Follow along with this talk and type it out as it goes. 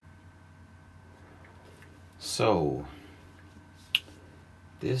So,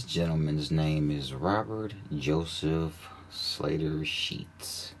 this gentleman's name is Robert Joseph Slater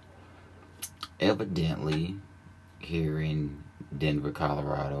Sheets. Evidently, here in Denver,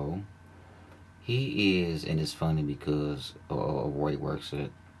 Colorado, he is, and it's funny because of where he works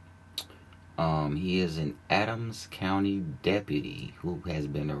at. He is an Adams County deputy who has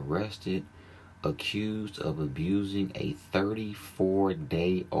been arrested, accused of abusing a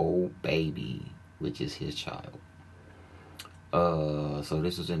 34-day-old baby, which is his child. So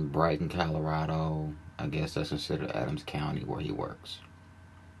this is in Brighton, Colorado. I guess that's considered Adams County where he works.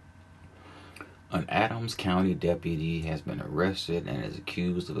 An Adams County deputy has been arrested and is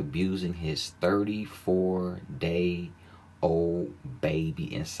accused of abusing his 34-day-old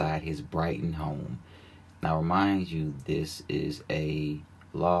baby inside his Brighton home. Now, remind you, this is a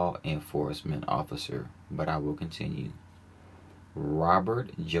law enforcement officer, but I will continue. Robert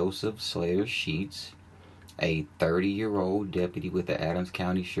Joseph Slater Sheets, a 30-year-old deputy with the Adams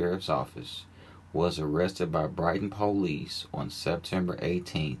County Sheriff's Office, was arrested by Brighton police on September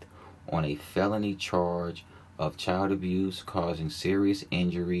 18th on a felony charge of child abuse causing serious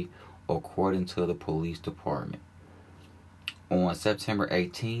injury, according to the police department. On September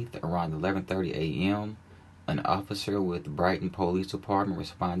 18th, around 11:30 a.m., an officer with Brighton Police Department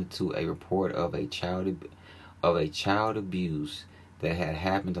responded to a report of a child abuse that had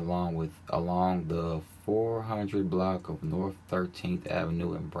happened along the 400 block of North 13th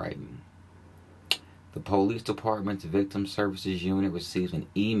Avenue in Brighton. The police department's victim services unit received an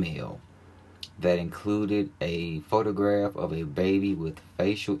email that included a photograph of a baby with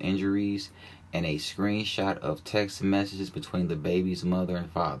facial injuries and a screenshot of text messages between the baby's mother and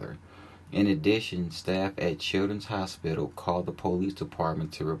father. In addition, staff at Children's Hospital called the police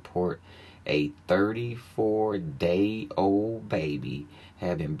department to report a 34-day-old baby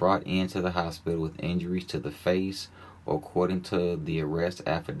had been brought into the hospital with injuries to the face, according to the arrest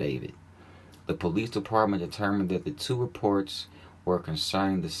affidavit. The police department determined that the two reports were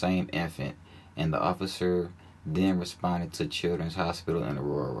concerning the same infant, and the officer then responded to Children's Hospital in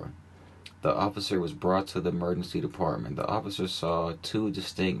Aurora. The officer was brought to the emergency department. The officer saw two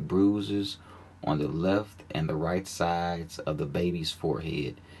distinct bruises on the left and the right sides of the baby's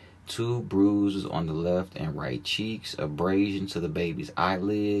forehead, two bruises on the left and right cheeks, abrasions to the baby's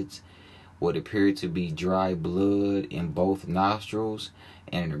eyelids, what appeared to be dry blood in both nostrils,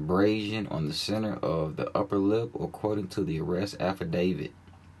 and an abrasion on the center of the upper lip, according to the arrest affidavit.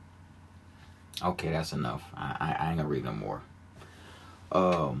 Okay, that's enough. I ain't gonna read no more.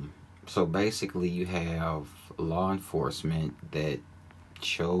 So basically you have law enforcement that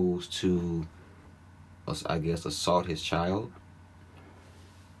chose to, I guess, assault his child.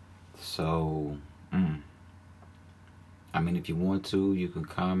 So, I mean, if you want to, you can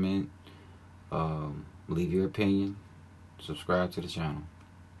comment, leave your opinion, subscribe to the channel.